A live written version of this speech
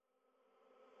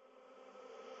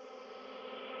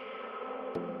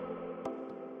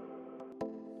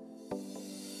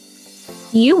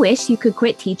Do you wish you could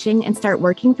quit teaching and start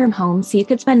working from home so you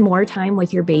could spend more time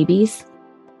with your babies?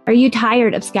 Are you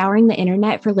tired of scouring the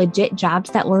internet for legit jobs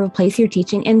that will replace your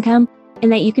teaching income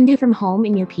and that you can do from home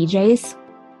in your PJs?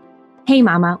 Hey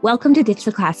mama, welcome to Ditch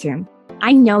the Classroom.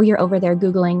 I know you're over there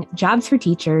Googling jobs for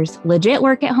teachers, legit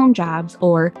work at home jobs,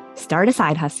 or start a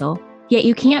side hustle, yet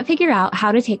you can't figure out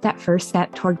how to take that first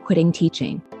step toward quitting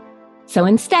teaching. So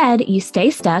instead, you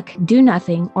stay stuck, do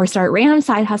nothing, or start random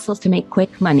side hustles to make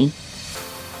quick money.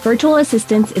 Virtual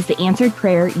assistance is the answered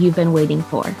prayer you've been waiting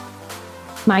for.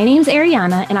 My name's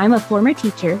Ariana, and I'm a former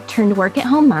teacher turned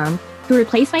work-at-home mom who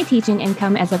replaced my teaching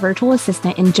income as a virtual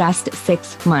assistant in just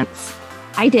 6 months.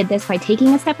 I did this by taking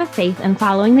a step of faith and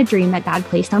following the dream that God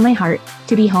placed on my heart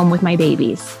to be home with my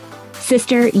babies.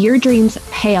 Sister, your dreams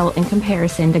pale in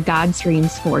comparison to God's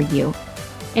dreams for you.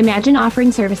 Imagine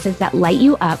offering services that light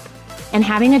you up and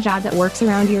having a job that works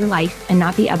around your life and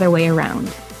not the other way around.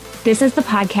 This is the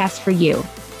podcast for you.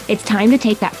 It's time to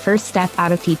take that first step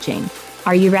out of teaching.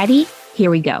 Are you ready? Here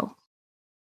we go.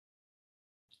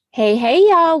 Hey,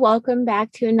 y'all. Welcome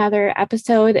back to another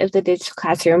episode of the Ditch the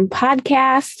Classroom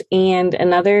podcast and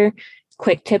another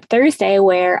Quick Tip Thursday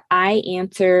where I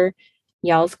answer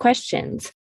y'all's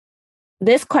questions.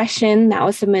 This question that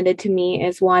was submitted to me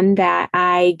is one that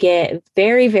I get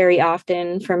very, very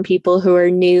often from people who are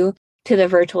new to the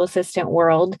virtual assistant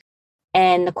world.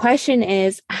 And the question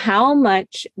is, how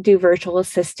much do virtual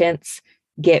assistants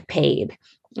get paid?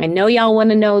 I know y'all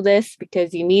want to know this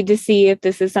because you need to see if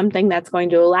this is something that's going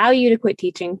to allow you to quit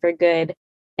teaching for good.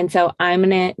 And so I'm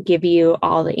going to give you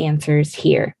all the answers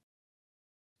here.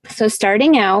 So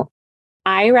starting out,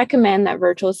 I recommend that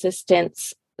virtual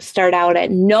assistants start out at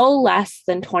no less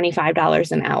than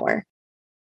 $25 an hour.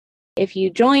 If you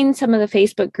join some of the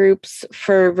Facebook groups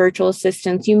for virtual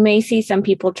assistants, you may see some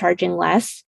people charging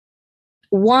less.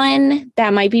 One,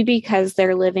 that might be because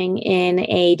they're living in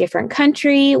a different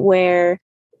country where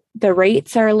the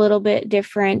rates are a little bit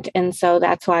different. And so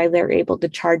that's why they're able to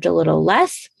charge a little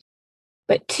less.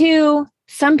 But two,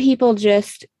 some people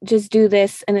just do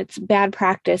this and it's bad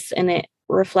practice and it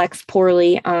reflects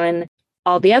poorly on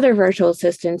all the other virtual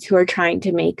assistants who are trying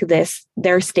to make this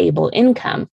their stable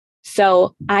income.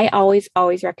 So I always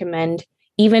recommend,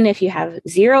 even if you have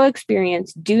zero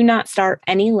experience, do not start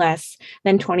any less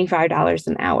than $25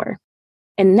 an hour.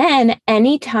 And then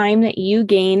anytime that you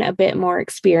gain a bit more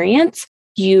experience,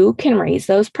 you can raise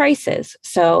those prices.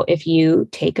 So if you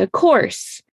take a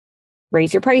course,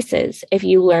 raise your prices. If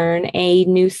you learn a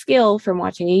new skill from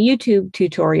watching a YouTube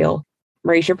tutorial,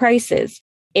 raise your prices.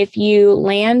 If you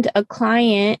land a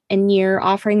client and you're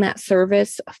offering that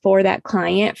service for that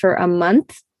client for a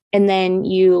month, and then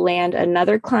you land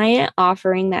another client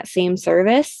offering that same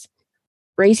service,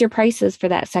 raise your prices for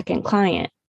that second client.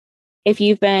 If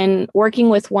you've been working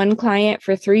with one client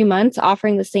for 3 months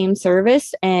offering the same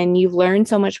service and you've learned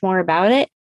so much more about it,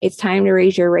 it's time to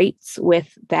raise your rates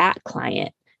with that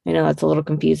client. I know that's a little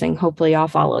confusing. Hopefully y'all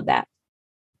followed that.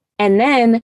 And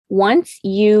then once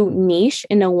you niche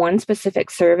into one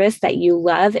specific service that you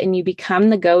love and you become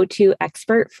the go-to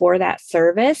expert for that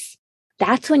service,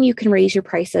 that's when you can raise your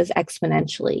prices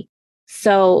exponentially.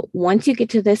 So once you get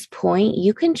to this point,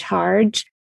 you can charge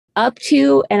up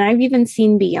to, and I've even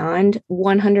seen beyond,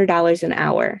 $100 an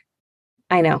hour.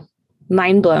 I know,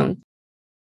 mind blown.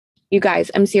 You guys,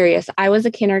 I'm serious. I was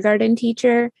a kindergarten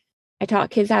teacher. I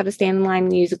taught kids how to stand in line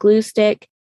and use a glue stick.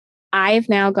 I've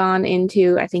now gone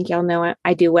into, I think y'all know it,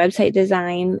 I do website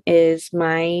design is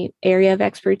my area of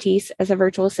expertise as a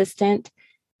virtual assistant.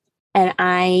 And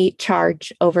I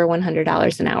charge over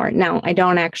 $100 an hour. Now, I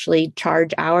don't actually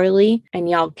charge hourly, and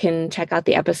y'all can check out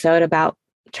the episode about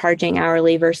charging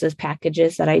hourly versus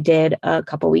packages that I did a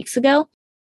couple weeks ago.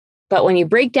 But when you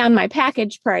break down my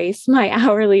package price, my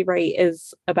hourly rate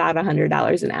is about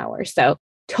 $100 an hour. So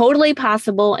totally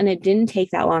possible. And it didn't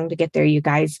take that long to get there, you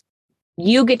guys.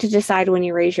 You get to decide when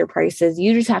you raise your prices.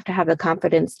 You just have to have the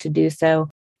confidence to do so.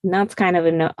 And that's kind of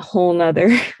a whole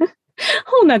nother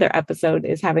episode,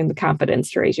 is having the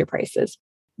confidence to raise your prices.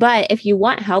 But if you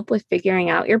want help with figuring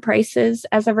out your prices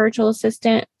as a virtual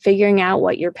assistant, figuring out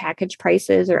what your package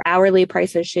prices or hourly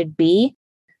prices should be,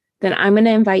 then I'm going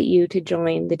to invite you to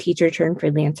join the Teacher Turned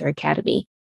Freelancer Academy.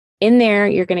 In there,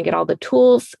 you're going to get all the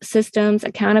tools, systems,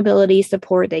 accountability,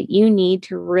 support that you need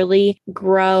to really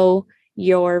grow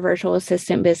your virtual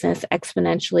assistant business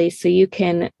exponentially so you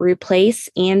can replace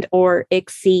and or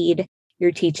exceed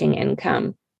your teaching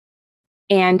income.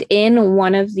 And in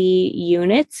one of the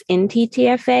units in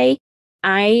TTFA,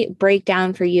 I break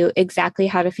down for you exactly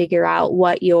how to figure out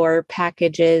what your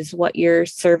packages, what your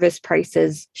service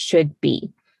prices should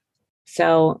be.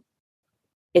 So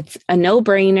it's a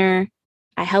no-brainer.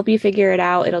 I help you figure it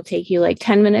out. It'll take you like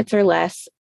 10 minutes or less.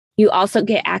 You also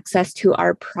get access to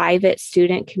our private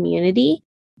student community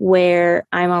where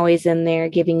I'm always in there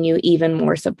giving you even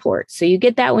more support. So you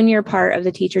get that when you're part of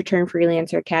the Teacher Turned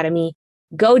Freelancer Academy.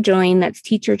 Go join. That's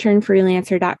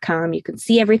teacherturnedfreelancer.com. You can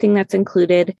see everything that's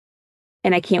included.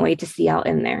 And I can't wait to see y'all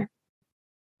in there.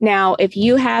 Now, if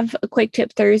you have a Quick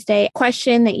Tip Thursday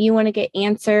question that you want to get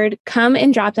answered, come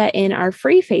and drop that in our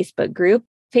free Facebook group,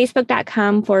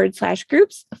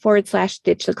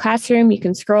 facebook.com/groups/Ditch the Classroom. You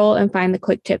can scroll and find the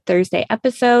Quick Tip Thursday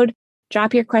episode.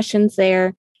 Drop your questions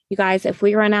there. You guys, if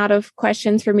we run out of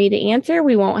questions for me to answer,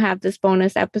 we won't have this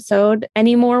bonus episode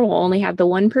anymore. We'll only have the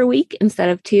one per week instead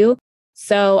of two.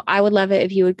 So I would love it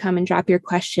if you would come and drop your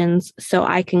questions so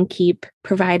I can keep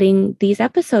providing these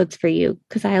episodes for you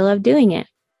because I love doing it.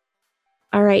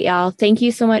 All right, y'all. Thank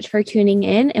you so much for tuning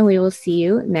in, and we will see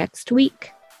you next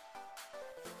week.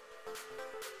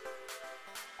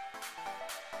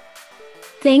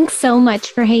 Thanks so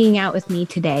much for hanging out with me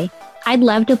today. I'd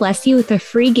love to bless you with a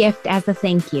free gift as a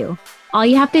thank you. All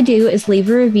you have to do is leave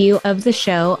a review of the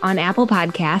show on Apple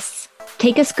Podcasts,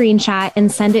 take a screenshot,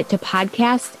 and send it to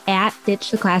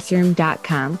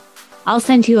podcast@ditchtheclassroom.com. I'll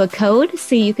send you a code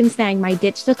so you can snag my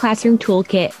Ditch the Classroom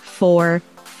toolkit for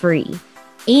free.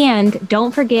 And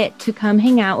don't forget to come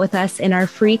hang out with us in our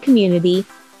free community,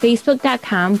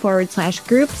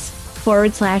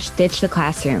 facebook.com/groups/Ditch the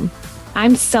Classroom.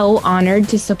 I'm so honored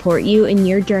to support you in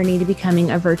your journey to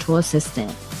becoming a virtual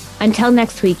assistant. Until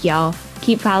next week, y'all,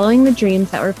 keep following the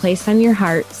dreams that were placed on your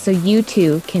heart so you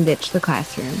too can ditch the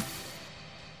classroom.